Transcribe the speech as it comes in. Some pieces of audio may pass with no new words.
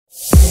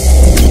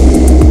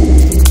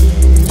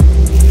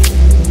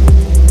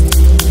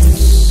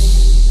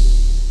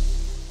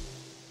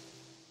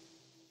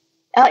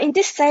In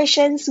this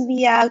session,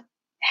 we are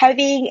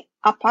having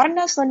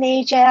Aparna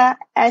Soneja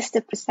as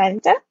the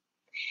presenter.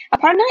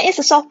 Aparna is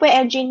a software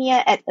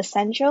engineer at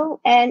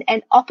Essential and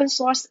an open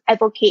source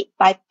advocate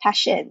by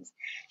passion.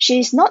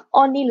 She not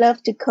only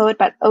loves to code,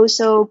 but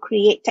also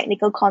create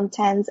technical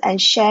contents and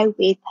share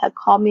with her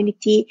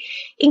community,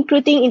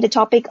 including in the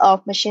topic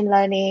of machine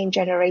learning,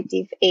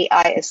 generative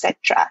AI,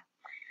 etc.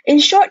 In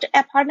short,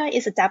 Aparna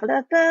is a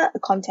developer, a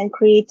content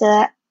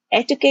creator,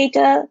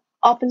 educator,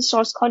 open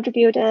source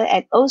contributor,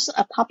 and also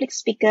a public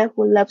speaker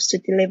who loves to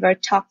deliver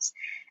talks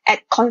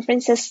at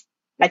conferences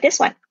like this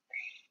one.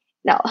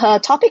 Now, her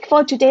topic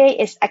for today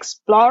is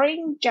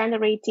exploring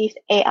generative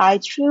AI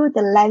through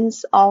the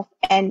lens of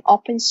an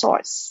open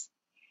source.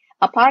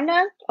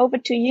 Aparna, over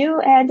to you,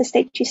 and the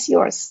stage is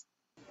yours.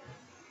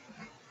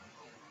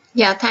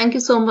 Yeah, thank you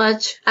so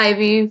much,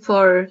 Ivy,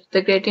 for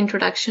the great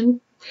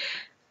introduction.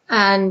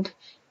 And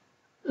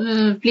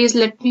please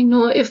let me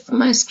know if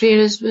my screen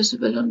is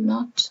visible or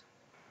not.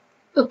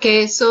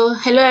 Okay, so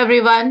hello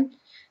everyone,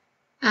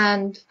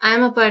 and I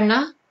am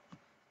Aparna.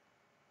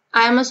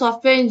 I am a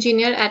software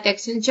engineer at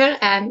Accenture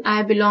and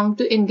I belong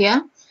to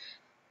India.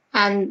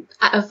 And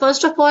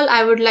first of all,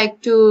 I would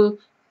like to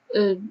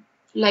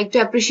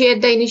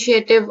appreciate the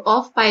initiative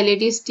of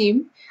PyLadies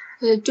team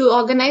to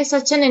organize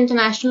such an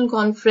international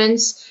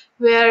conference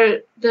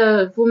where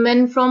the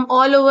women from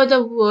all over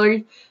the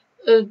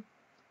world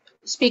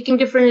speaking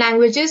different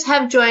languages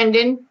have joined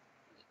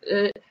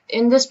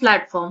in this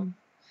platform.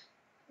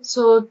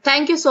 So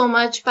thank you so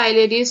much,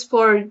 PyLadies,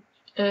 for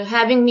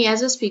having me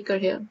as a speaker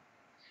here.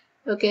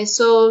 Okay,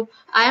 so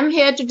I am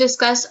here to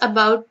discuss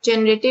about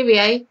generative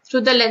AI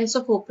through the lens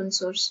of open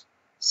source.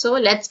 So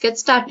let's get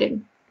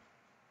started.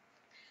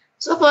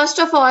 So first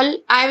of all,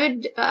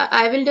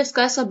 I will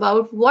discuss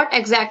about what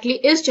exactly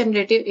is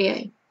generative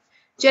AI.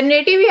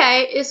 Generative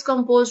AI is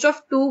composed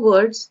of two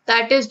words,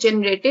 that is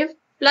generative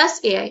plus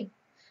AI.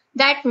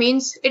 That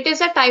means it is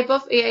a type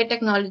of AI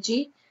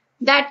technology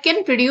that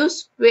can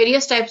produce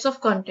various types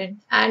of content,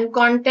 and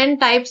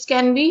content types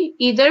can be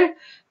either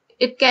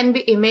it can be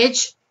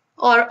image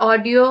or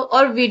audio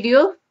or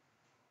video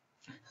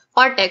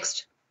or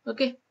text.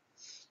 Okay,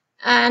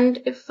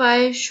 and if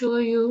I show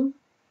you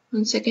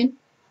 1 second.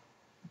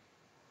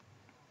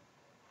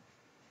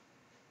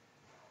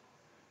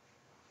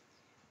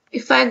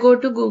 If I go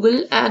to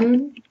Google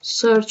and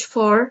search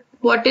for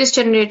what is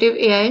generative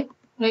AI,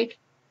 right?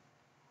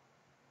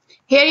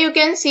 Here you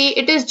can see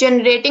it is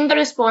generating the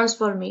response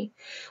for me.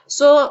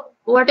 So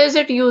what is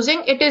it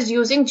using? It is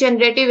using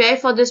generative AI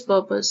for this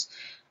purpose.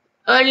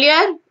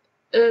 Earlier,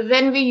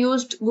 when we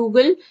used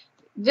Google,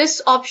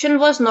 this option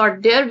was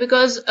not there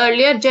because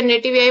earlier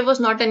generative AI was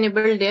not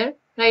enabled there,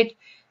 right?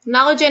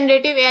 Now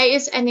generative AI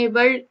is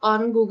enabled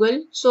on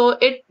Google, so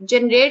it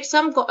generates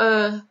some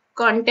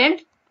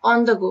content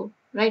on the go,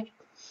 right?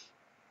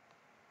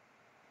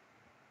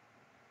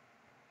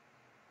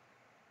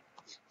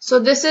 So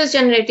this is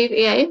generative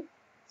AI.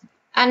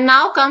 And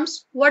now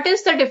comes what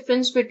is the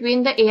difference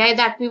between the AI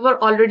that we were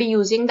already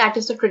using, that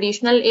is the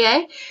traditional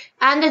AI,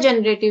 and the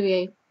generative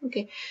AI.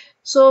 Okay,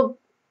 so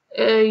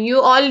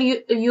you all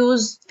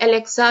use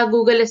Alexa,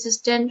 Google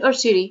Assistant, or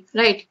Siri,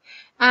 right?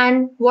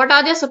 And what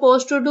are they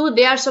supposed to do?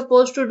 They are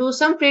supposed to do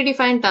some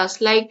predefined tasks,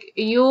 like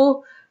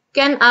you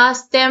can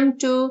ask them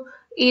to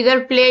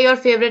either play your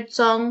favorite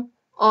song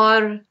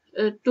or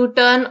to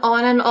turn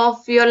on and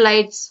off your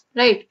lights,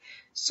 right?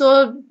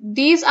 So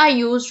these are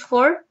used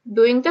for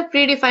doing the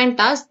predefined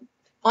tasks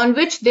on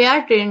which they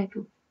are trained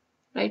to,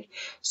 right?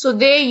 So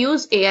they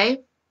use AI.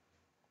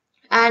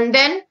 And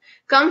then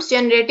comes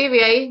generative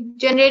AI.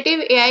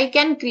 Generative AI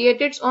can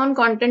create its own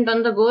content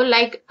on the go.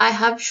 Like I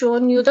have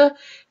shown you the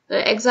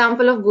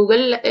example of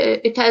Google.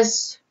 It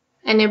has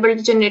enabled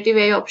the generative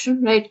AI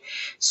option, right?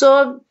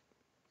 So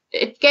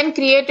it can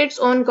create its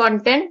own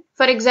content.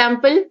 For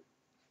example,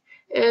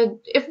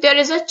 if there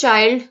is a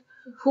child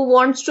who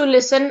wants to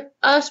listen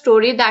a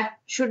story that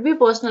should be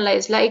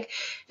personalized, like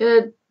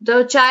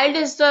the child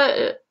is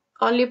the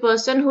only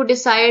person who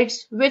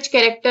decides which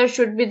character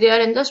should be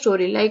there in the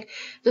story, like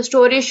the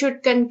story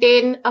should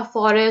contain a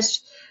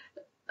forest,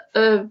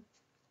 a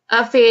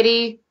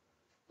fairy,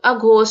 a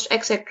ghost,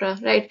 etc.,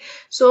 right?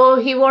 So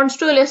he wants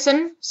to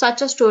listen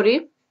such a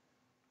story.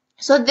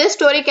 So this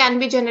story can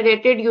be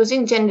generated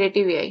using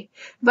generative AI,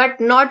 but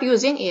not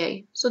using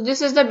AI. So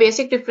this is the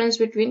basic difference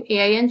between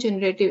AI and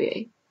generative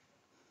AI.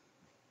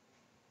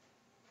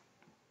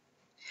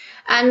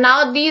 And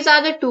now these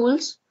are the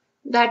tools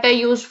that I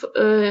use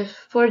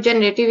for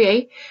generative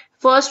AI.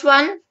 First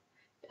one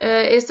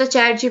is the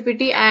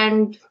ChatGPT,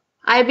 and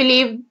I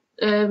believe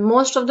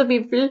most of the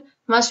people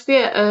must be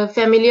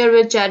familiar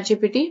with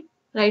ChatGPT,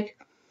 right?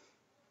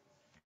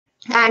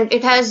 And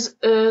it has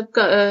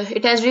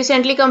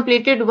recently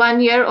completed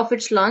 1 year of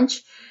its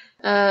launch.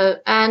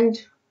 And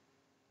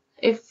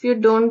if you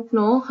don't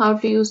know how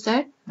to use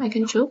that, I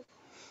can show.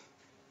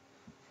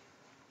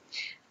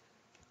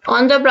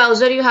 On the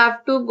browser, you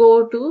have to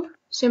go to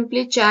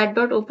simply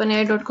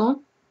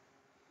chat.openai.com,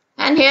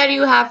 and here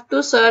you have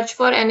to search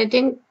for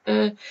anything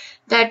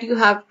that you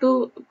have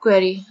to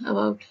query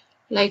about.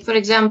 Like for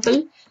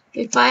example,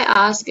 If I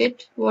ask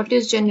it what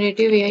is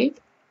generative AI,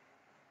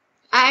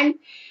 and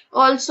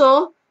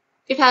also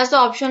it has the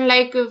option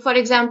like, for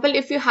example,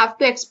 if you have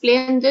to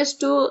explain this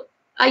to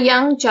a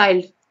young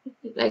child,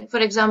 like for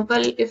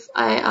example, if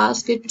I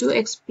ask it to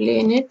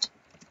explain it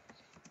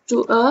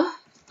to a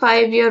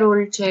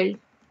 5-year-old child.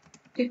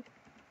 Okay.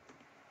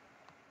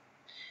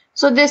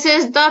 So this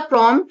is the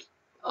prompt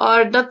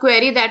or the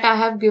query that I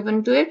have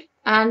given to it,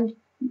 and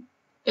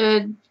uh,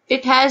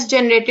 it has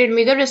generated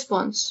me the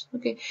response.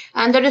 Okay,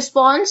 and the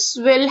response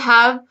will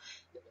have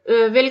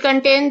will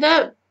contain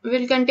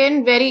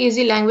very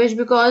easy language,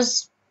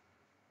 because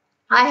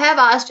I have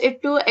asked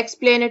it to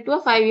explain it to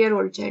a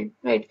 5-year-old child,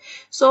 right?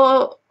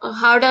 So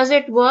how does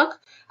it work?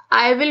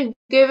 I will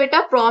give it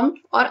a prompt,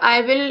 or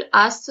I will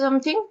ask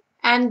something,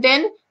 and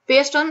then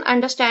based on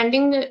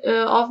understanding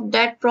of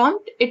that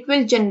prompt, it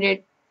will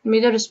generate me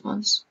the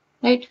response,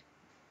 right?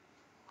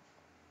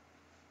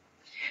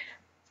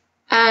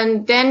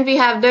 And then we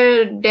have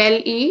the Del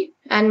E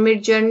and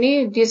Mid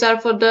Journey. These are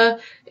for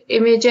the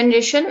image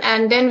generation.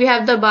 And then we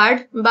have the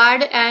Bard.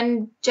 Bard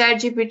and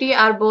ChatGPT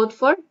are both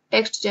for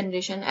text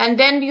generation. And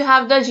then you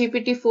have the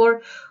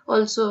GPT-4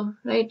 also,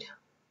 right?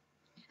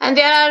 And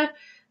there are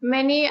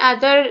many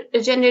other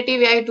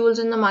generative AI tools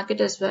in the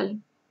market as well.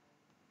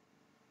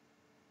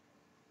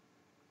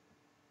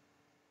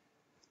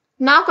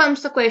 Now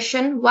comes the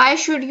question, why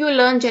should you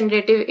learn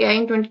generative AI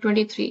in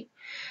 2023?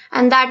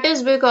 And that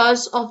is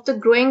because of the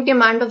growing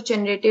demand of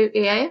generative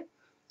AI.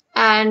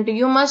 And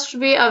you must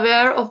be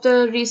aware of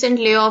the recent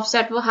layoffs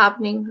that were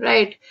happening,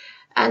 right?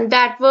 And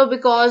that were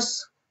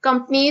because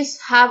companies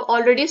have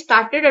already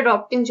started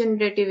adopting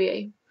generative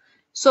AI.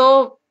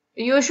 So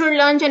you should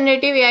learn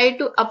generative AI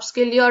to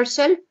upskill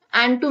yourself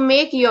and to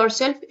make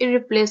yourself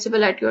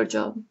irreplaceable at your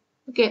job.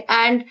 Okay,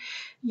 and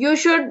you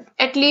should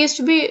at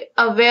least be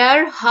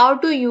aware how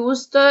to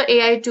use the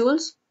AI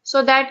tools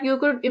so that you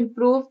could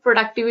improve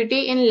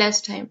productivity in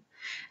less time.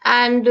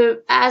 And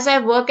as I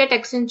work at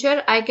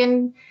Accenture, I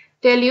can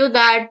tell you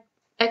that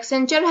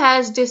Accenture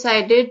has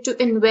decided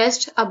to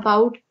invest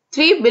about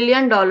 $3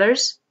 billion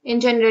in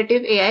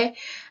generative AI,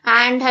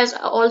 and has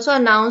also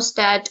announced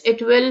that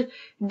it will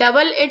double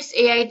its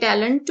AI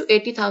talent to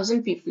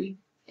 80,000 people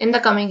in the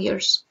coming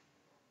years.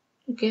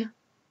 Okay.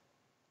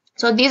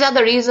 So these are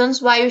the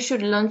reasons why you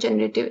should learn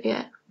generative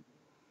AI.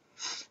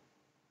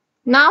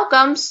 Now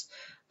comes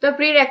the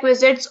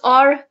prerequisites,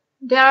 or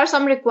there are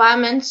some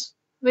requirements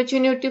which you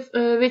need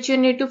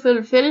to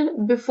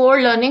fulfill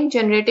before learning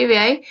generative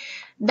AI.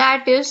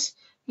 That is,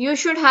 you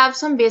should have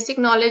some basic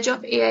knowledge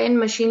of AI and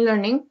machine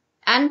learning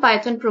and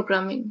Python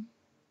programming.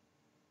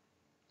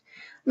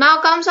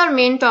 Now comes our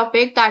main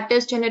topic, that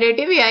is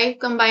generative AI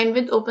combined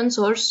with open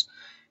source.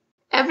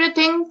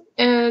 Everything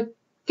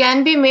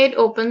can be made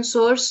open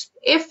source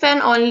if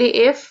and only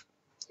if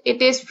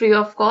it is free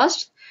of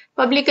cost,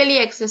 publicly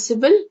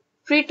accessible,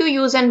 free to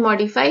use and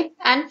modify,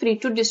 and free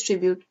to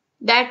distribute.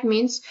 That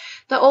means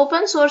the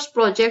open source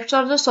projects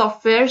or the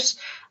softwares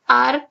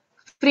are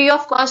free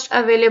of cost,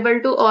 available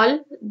to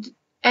all.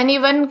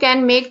 Anyone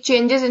can make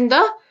changes in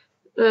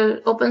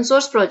the open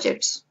source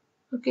projects.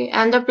 Okay,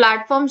 and the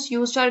platforms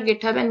used are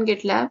GitHub and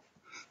GitLab.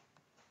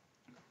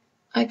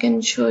 I can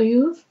show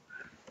you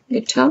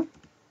GitHub.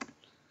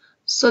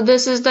 So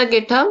this is the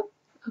GitHub.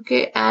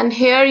 Okay, and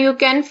here you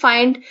can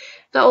find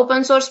the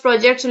open source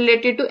projects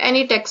related to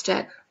any tech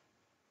stack.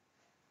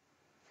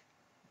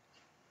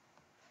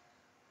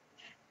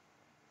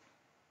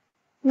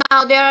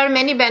 Now there are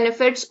many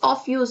benefits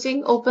of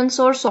using open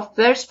source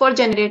softwares for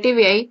generative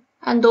AI,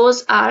 and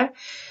those are,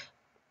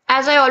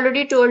 as I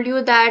already told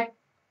you, that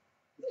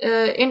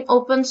in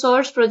open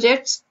source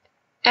projects,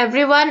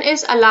 everyone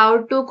is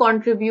allowed to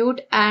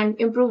contribute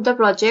and improve the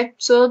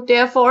project. So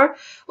therefore,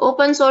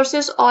 open source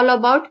is all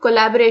about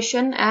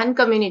collaboration and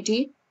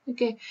community.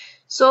 Okay,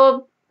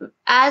 so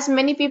as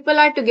many people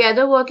are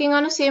together working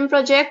on a same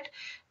project,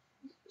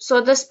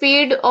 so the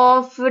speed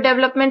of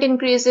development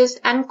increases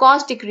and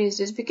cost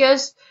decreases,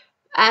 because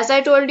as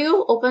I told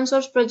you, open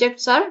source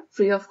projects are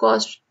free of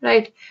cost,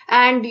 right?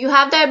 And you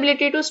have the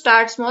ability to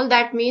start small.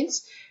 That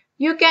means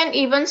you can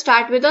even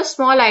start with a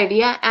small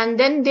idea, and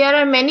then there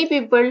are many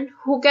people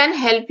who can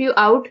help you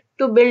out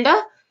to build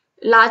a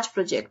large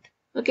project.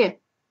 Okay.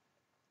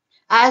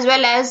 As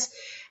well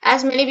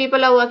as many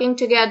people are working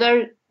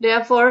together,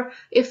 therefore,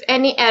 if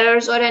any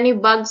errors or any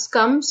bugs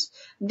comes,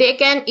 they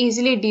can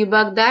easily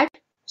debug that.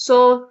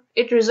 So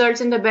it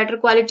results in the better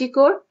quality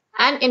code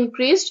and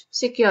increased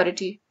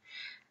security.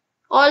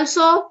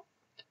 Also,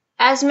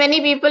 as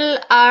many people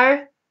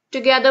are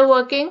together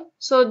working,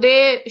 so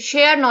they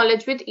share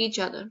knowledge with each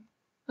other.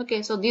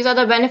 Okay, so these are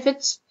the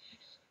benefits.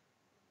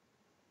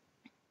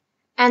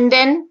 And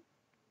then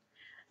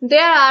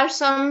there are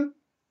some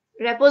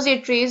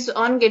repositories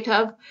on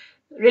GitHub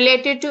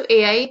related to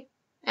AI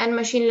and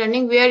machine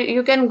learning where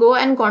you can go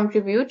and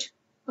contribute.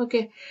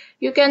 Okay,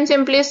 you can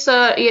simply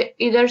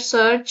either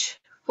search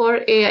for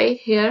AI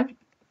here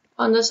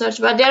on the search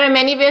bar. There are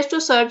many ways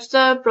to search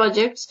the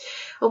projects,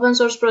 open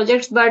source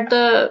projects, but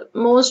the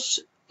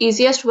most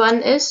easiest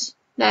one is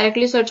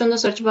directly search on the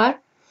search bar.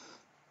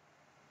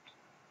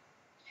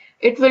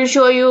 it will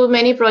show you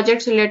many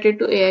projects related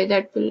to AI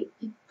that will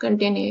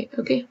contain AI.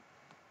 Okay.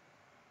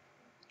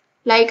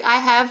 Like I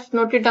have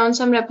noted down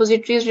some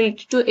repositories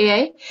related to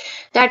AI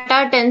that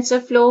are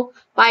TensorFlow,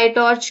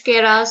 PyTorch,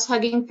 Keras,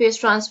 Hugging Face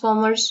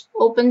Transformers,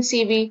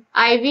 OpenCV,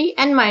 Ivy,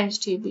 and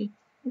MindsDB.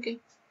 Okay.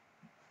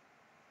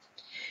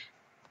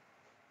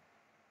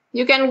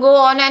 You can go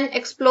on and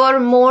explore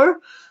more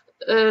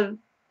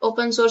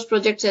open source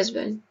projects as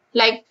well.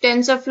 Like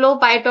TensorFlow,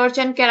 PyTorch,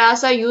 and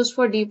Keras are used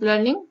for deep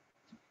learning.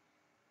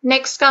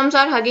 Next comes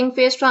our Hugging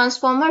Face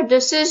Transformer.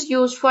 This is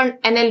used for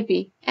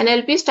NLP.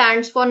 NLP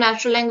stands for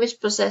Natural Language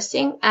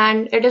Processing,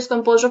 and it is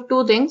composed of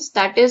two things.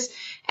 That is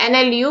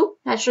NLU,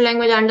 Natural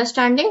Language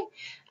Understanding,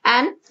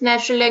 and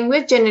Natural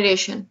Language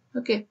Generation.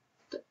 Okay.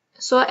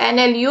 So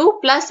NLU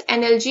plus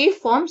NLG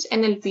forms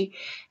NLP.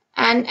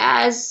 And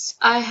as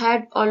I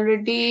had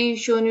already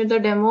shown you the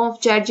demo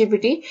of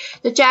ChatGPT,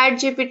 the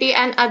ChatGPT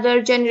and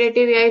other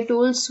generative AI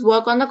tools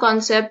work on the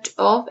concept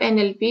of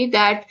NLP,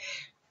 that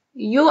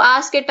you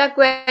ask it a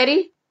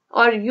query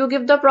or you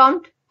give the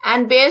prompt,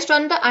 and based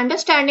on the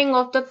understanding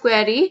of the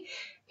query,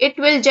 it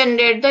will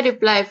generate the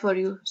reply for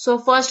you. So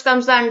first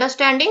comes the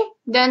understanding,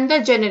 then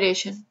the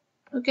generation.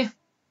 Okay.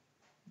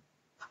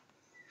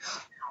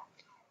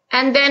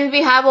 And then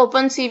we have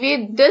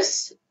OpenCV.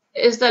 This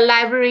is the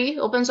library,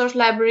 open source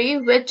library,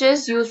 which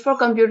is used for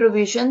computer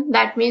vision.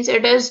 That means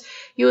it is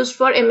used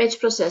for image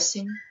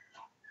processing.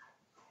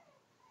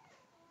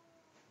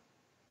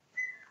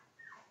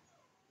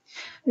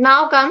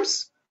 Now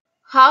comes,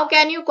 how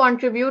can you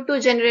contribute to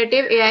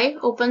generative AI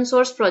open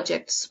source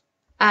projects?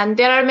 And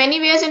there are many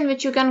ways in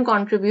which you can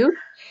contribute.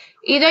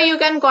 Either you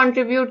can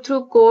contribute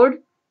through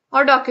code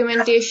or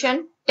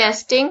documentation,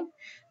 testing,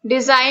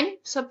 design,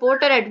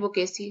 support, or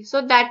advocacy.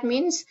 So that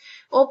means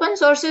open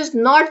source is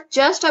not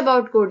just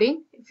about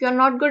coding. If you're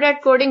not good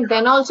at coding,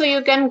 then also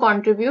you can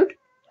contribute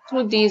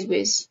through these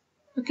ways.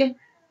 Okay.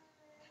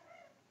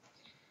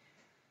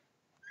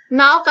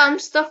 Now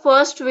comes the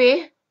first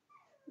way,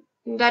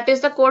 that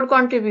is the code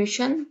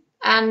contribution.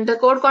 And the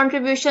code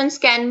contributions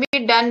can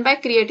be done by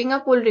creating a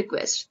pull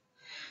request.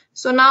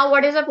 So now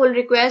what is a pull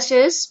request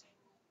is,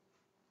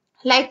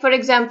 like for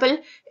example,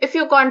 if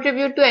you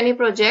contribute to any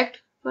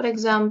project, for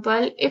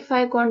example, if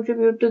I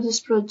contribute to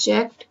this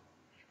project,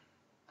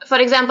 for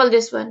example,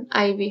 this one,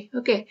 Ivy.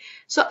 Okay.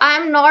 So I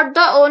am not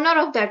the owner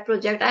of that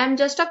project. I am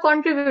just a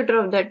contributor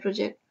of that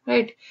project,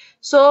 right?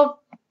 So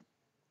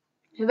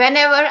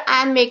whenever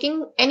I am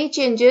making any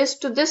changes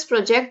to this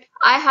project,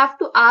 I have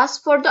to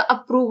ask for the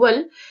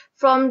approval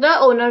from the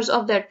owners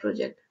of that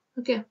project.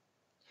 Okay.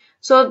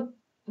 So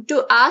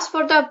to ask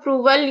for the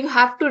approval, you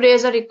have to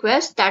raise a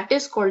request that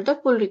is called the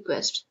pull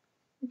request.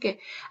 Okay.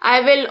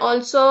 I will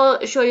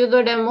also show you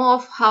the demo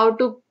of how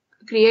to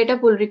create a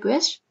pull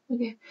request.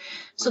 Okay.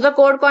 So the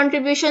code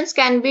contributions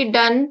can be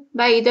done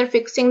by either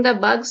fixing the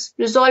bugs,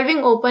 resolving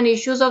open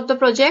issues of the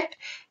project,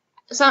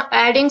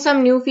 adding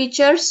some new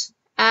features,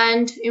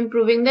 and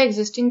improving the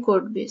existing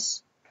code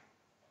base.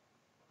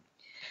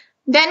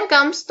 Then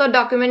comes the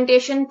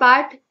documentation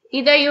part.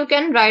 Either you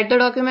can write the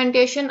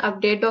documentation,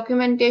 update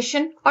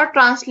documentation, or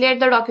translate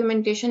the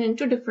documentation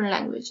into different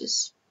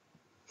languages.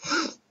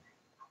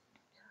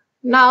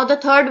 Now the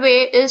third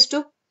way is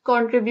to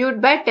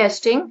contribute by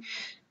testing.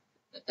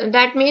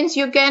 That means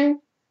you can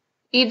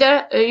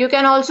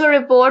also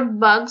report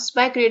bugs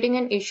by creating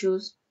an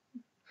issues.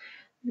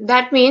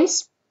 That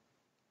means,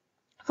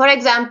 for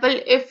example,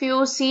 if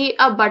you see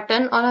a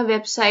button on a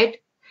website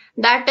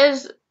that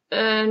is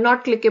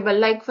not clickable,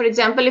 like for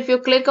example, if you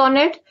click on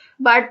it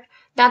but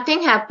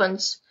nothing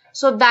happens,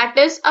 so that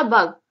is a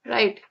bug,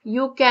 right?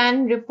 You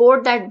can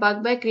report that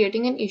bug by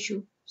creating an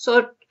issue.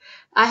 So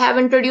I have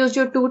introduced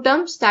you two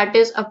terms, that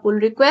is a pull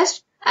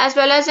request as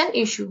well as an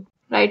issue,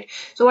 right?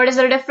 So what is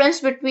the difference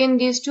between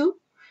these two?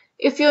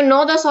 If you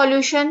know the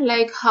solution,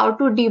 like how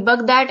to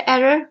debug that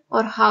error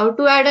or how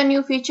to add a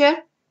new feature,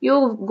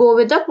 you go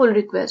with the pull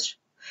request.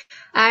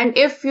 And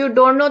if you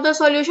don't know the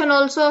solution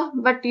also,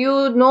 but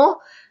you know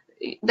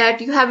that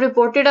you have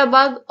reported a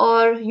bug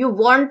or you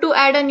want to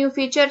add a new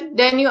feature,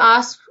 then you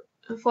ask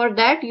for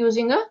that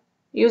using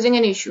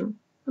an issue.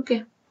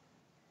 Okay.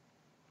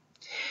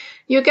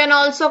 You can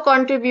also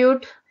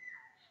contribute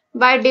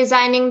by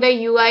designing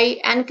the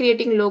UI and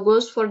creating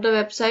logos for the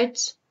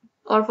websites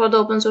or for the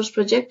open source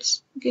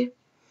projects. Okay.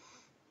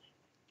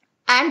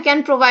 And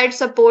can provide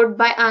support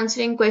by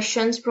answering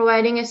questions,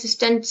 providing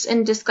assistance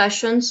in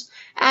discussions,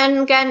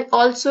 and can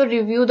also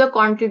review the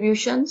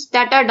contributions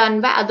that are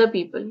done by other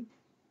people.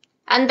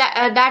 And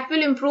that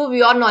will improve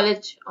your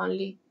knowledge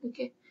only.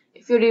 Okay.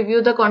 If you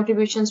review the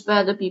contributions by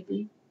other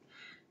people,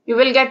 you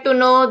will get to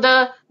know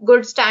the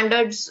good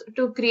standards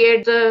to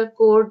create the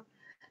code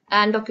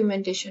and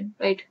documentation,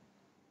 right?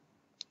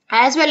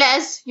 As well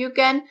as you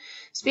can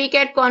speak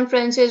at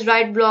conferences,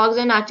 write blogs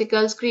and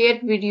articles,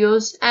 create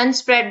videos, and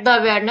spread the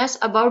awareness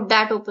about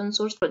that open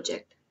source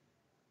project.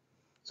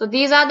 So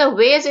these are the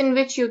ways in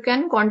which you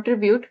can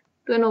contribute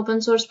to an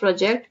open source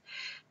project.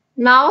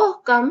 Now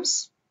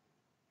comes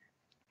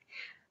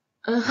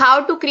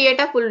how to create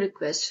a pull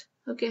request.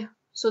 Okay.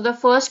 So the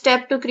first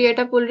step to create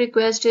a pull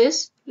request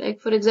is, Like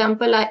for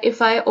example,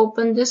 if I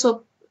open this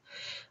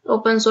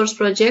open source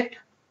project,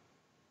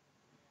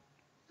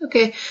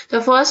 okay,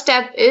 the first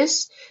step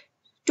is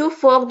to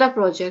fork the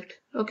project.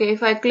 Okay,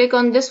 if I click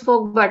on this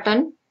fork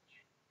button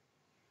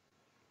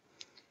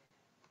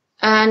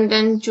and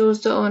then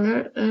choose the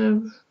owner,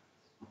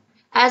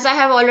 as I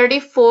have already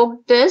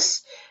forked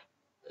this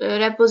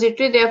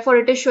repository, therefore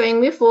it is showing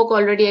me fork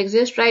already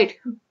exists, right?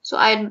 So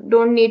I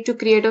don't need to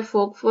create a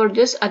fork for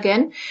this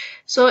again.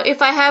 So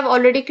if I have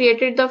already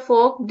created the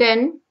fork,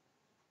 then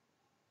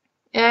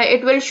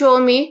it will show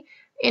me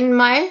in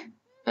my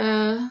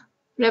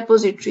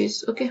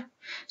repositories. Okay,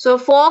 so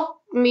fork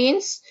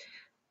means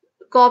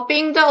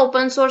copying the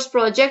open source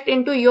project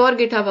into your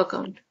GitHub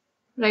account,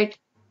 right?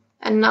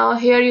 And now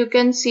here you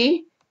can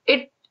see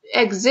it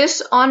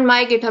exists on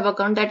my GitHub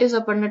account, that is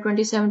Aparna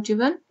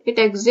 2071. It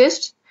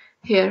exists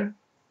here.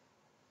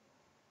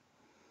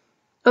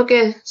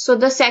 Okay, so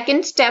the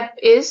second step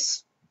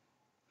is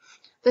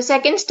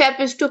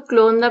to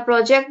clone the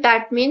project.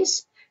 That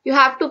means you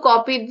have to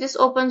copy this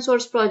open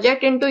source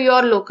project into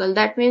your local,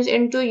 that means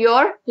into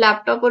your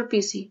laptop or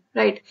PC,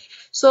 right?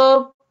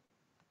 So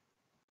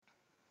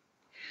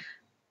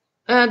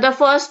the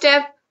first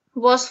step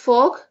was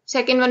fork,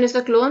 second one is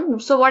the clone.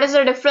 So what is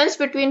the difference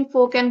between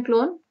fork and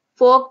clone?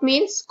 Fork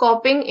means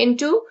copying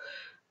into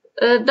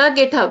the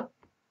GitHub,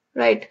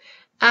 right?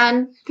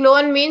 And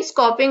clone means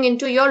copying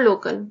into your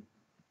local.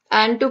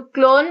 And to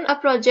clone a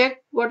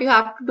project, what you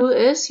have to do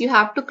is you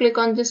have to click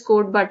on this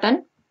code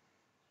button,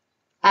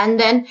 and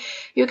then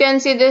you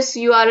can see this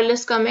URL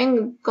is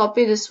coming.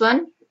 Copy this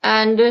one,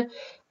 and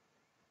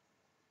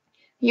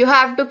you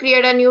have to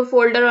create a new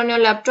folder on your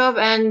laptop,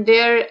 and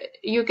there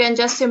you can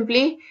just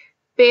simply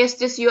paste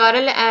this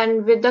URL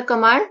and with the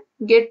command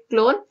git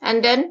clone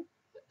and then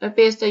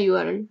paste the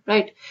URL,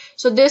 right?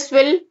 So this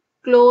will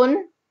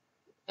clone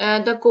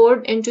the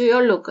code into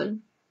your local.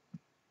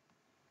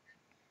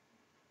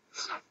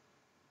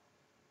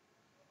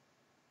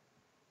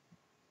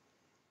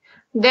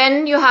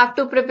 Then you have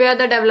to prepare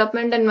the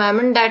development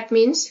environment. That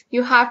means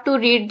you have to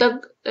read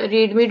the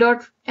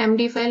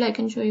readme.md file. I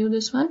can show you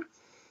this one.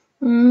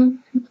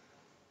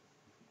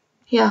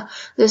 Yeah,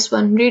 this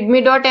one,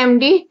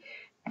 readme.md,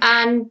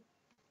 and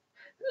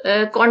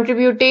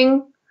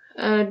contributing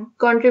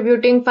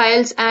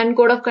files and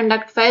code of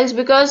conduct files,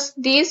 because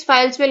these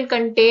files will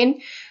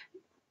contain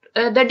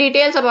the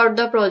details about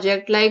the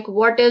project, like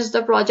what is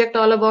the project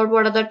all about,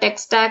 what are the tech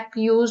stack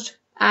used,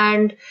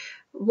 and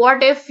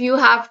what if you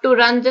have to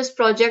run this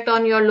project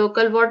on your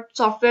local, what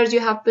softwares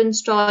you have to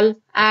install,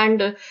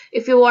 and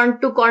if you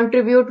want to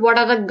contribute, what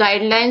are the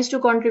guidelines to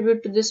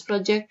contribute to this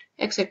project,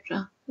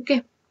 etc.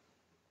 Okay,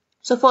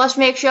 so first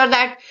make sure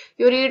that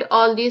you read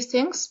all these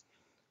things,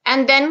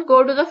 and then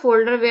go to the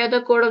folder where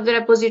the code of the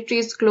repository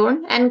is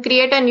cloned and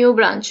create a new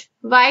branch.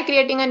 Why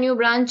creating a new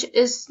branch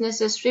is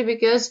necessary?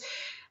 Because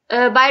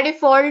by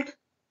default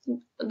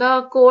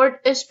the code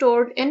is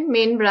stored in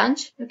main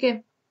branch.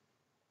 Okay,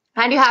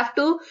 and you have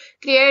to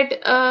create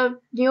a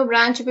new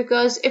branch,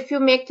 because if you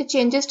make the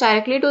changes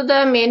directly to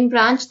the main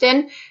branch,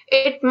 then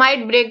it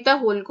might break the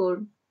whole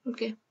code.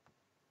 Okay,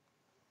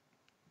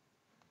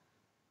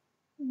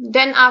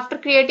 then after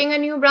creating a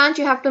new branch,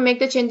 you have to make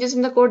the changes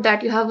in the code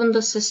that you have on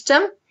the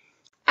system,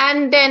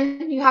 and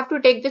then you have to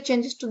take the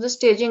changes to the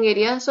staging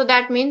area. So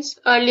that means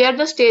earlier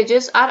the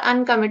stages are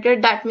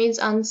uncommitted, that means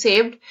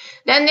unsaved,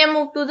 then they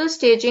move to the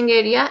staging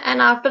area,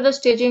 and after the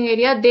staging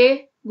area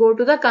they go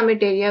to the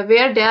commit area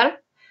where they are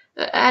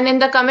and in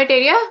the commit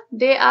area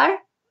they are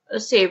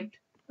saved.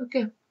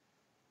 Okay,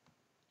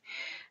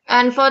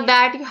 and for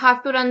that you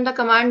have to run the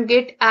command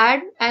git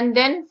add and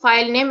then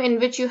file name in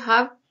which you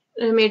have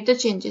made the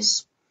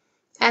changes,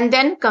 and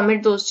then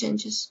commit those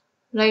changes,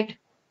 right?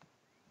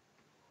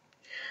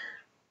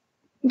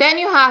 Then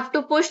you have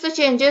to push the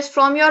changes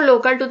from your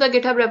local to the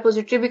GitHub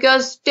repository,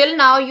 because till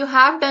now you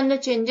have done the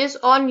changes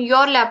on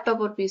your laptop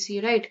or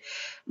PC, right?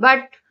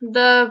 But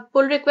the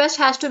pull request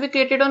has to be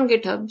created on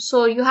GitHub.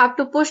 So you have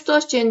to push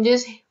those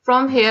changes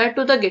from here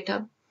to the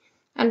GitHub.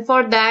 And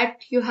for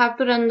that, you have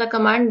to run the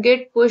command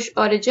git push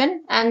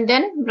origin and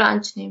then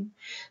branch name.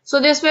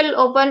 So this will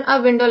open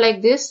a window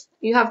like this.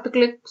 You have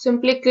to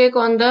simply click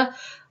on the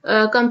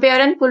compare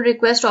and pull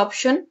request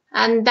option,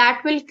 and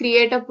that will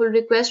create a pull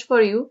request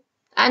for you.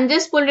 And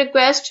this pull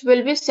request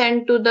will be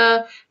sent to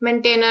the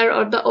maintainer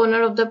or the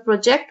owner of the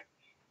project.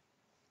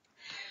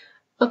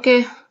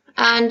 Okay,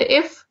 and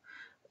if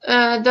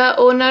the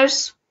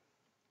owners,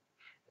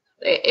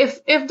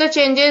 if the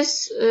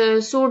changes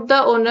suit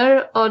the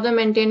owner or the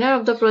maintainer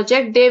of the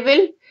project, they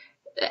will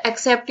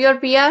accept your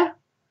PR,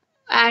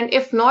 and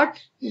if not,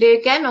 they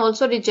can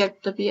also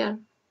reject the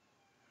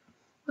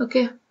PR.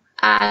 Okay,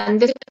 and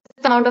this is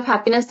the amount of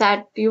happiness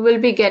that you will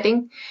be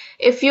getting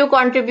if you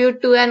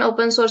contribute to an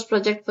open source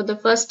project for the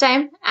first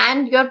time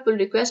and your pull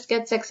request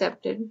gets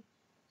accepted.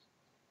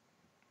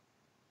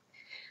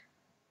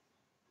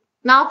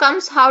 Now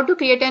comes how to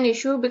create an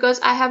issue,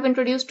 because I have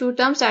introduced two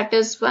terms, that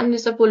is, one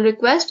is the pull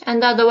request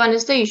and the other one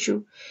is the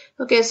issue.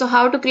 Okay, so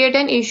how to create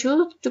an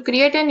issue? To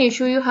create an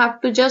issue, you have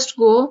to just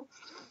go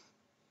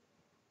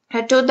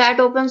to that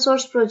open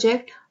source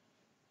project.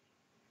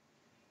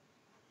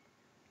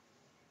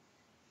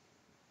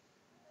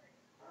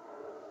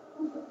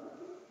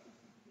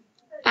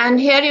 And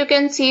here you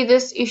can see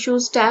this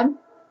issues tab.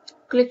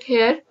 Click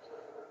here,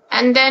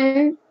 and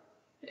then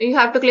you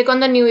have to click on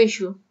the new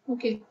issue.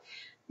 Okay.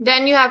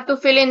 Then you have to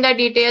fill in the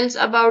details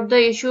about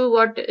the issue,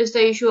 what is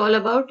the issue all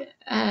about,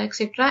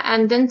 etc.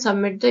 And then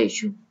submit the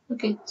issue.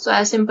 Okay. So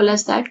as simple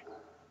as that.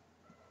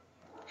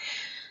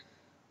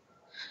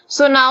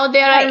 So now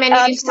there are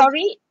many.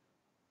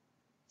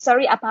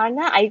 Sorry,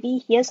 Aparna, Ivy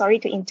here. Sorry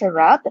to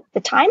interrupt.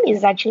 The time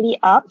is actually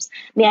up.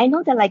 May I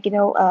know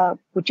that,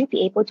 would you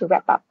be able to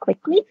wrap up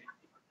quickly?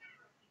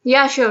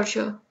 Yeah,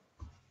 sure.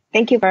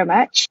 Thank you very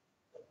much.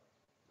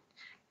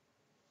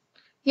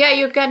 Yeah,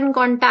 you can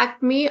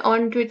contact me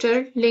on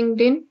Twitter,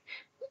 LinkedIn,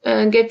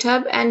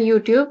 GitHub, and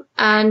YouTube.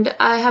 And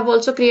I have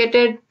also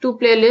created 2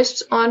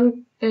 playlists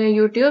on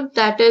YouTube.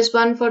 That is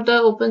one for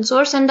the open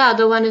source and the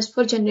other one is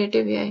for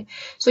generative AI.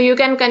 So you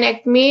can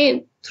connect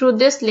me through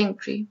this link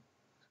tree.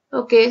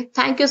 Okay,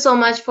 thank you so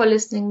much for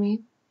listening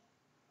me.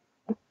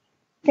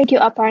 Thank you,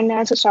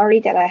 Aparna. So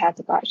sorry that I had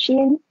to barge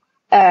in.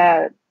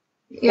 Yeah,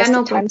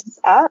 no problem. Time's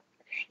up.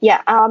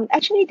 Yeah.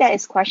 Actually, there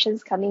is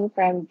questions coming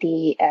from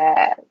the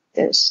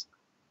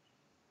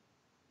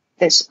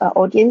this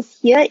audience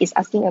here is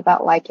asking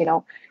about why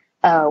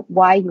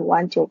you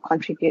want to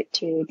contribute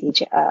to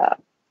the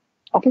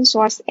open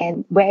source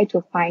and where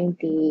to find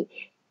the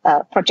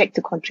project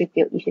to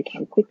contribute. If you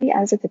can quickly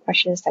answer the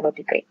questions, that would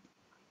be great.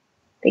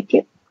 Thank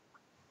you.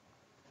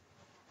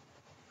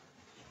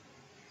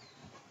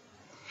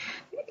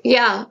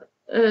 Yeah.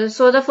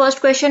 So the first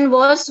question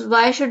was,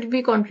 why should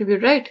we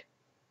contribute, right?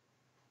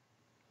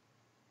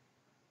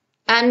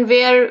 And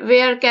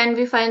where can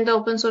we find the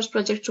open source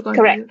project to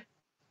contribute?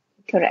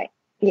 Correct.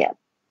 Yeah.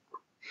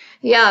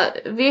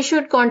 Yeah, we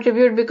should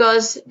contribute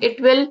because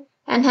it will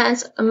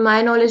enhance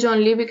my knowledge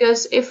only,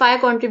 because if I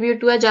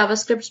contribute to a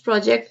JavaScript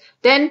project,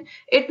 then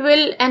it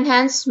will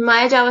enhance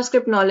my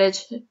JavaScript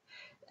knowledge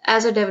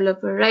as a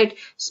developer, right?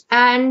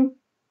 And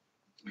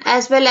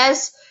as well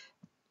as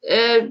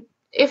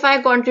if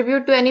I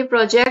contribute to any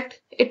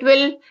project, it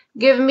will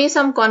give me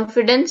some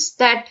confidence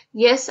that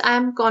yes, I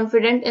am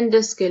confident in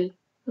this skill.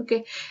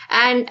 Okay.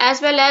 And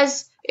as well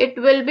as it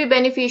will be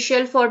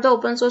beneficial for the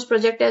open source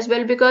project as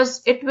well,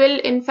 because it will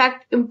in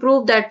fact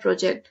improve that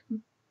project.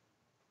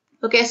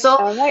 Okay. So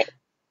All right.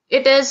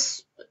 It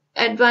is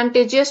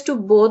advantageous to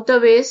both the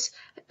ways,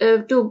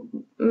 to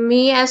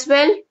me as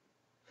well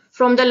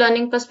from the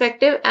learning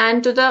perspective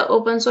and to the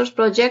open source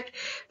project,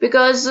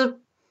 because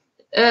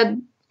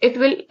it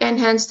will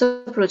enhance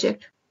the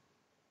project.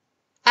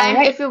 And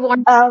right. if you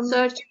want to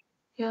search,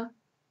 yeah.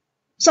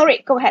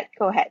 Sorry, go ahead.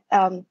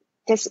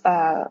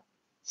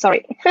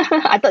 Sorry,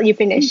 I thought you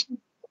finished.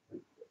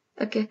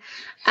 Okay.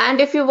 And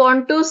if you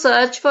want to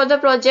search for the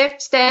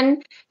projects,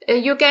 then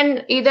you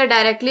can either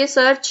directly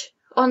search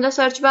on the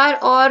search bar,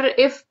 or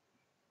if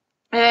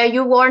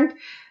you want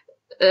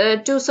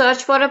to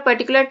search for a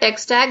particular tech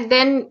stack,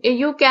 then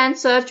you can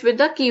search with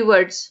the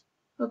keywords.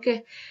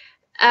 Okay.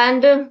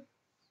 And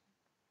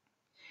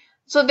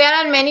so there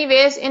are many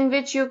ways in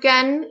which you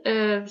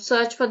can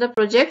search for the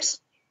projects.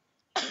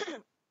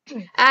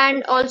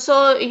 And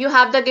also you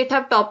have the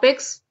GitHub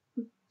topics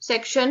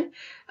section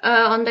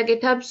on the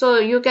GitHub, so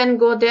you can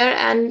go there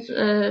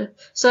and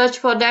search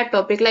for that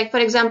topic. Like for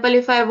example,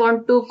 if I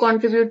want to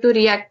contribute to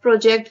React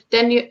project,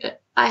 then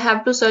I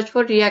have to search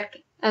for React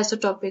as a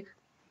topic.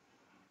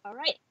 All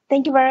right.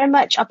 Thank you very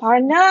much,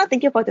 Aparna.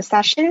 Thank you for the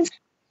sessions.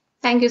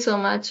 Thank you so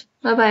much.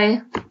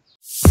 Bye-bye.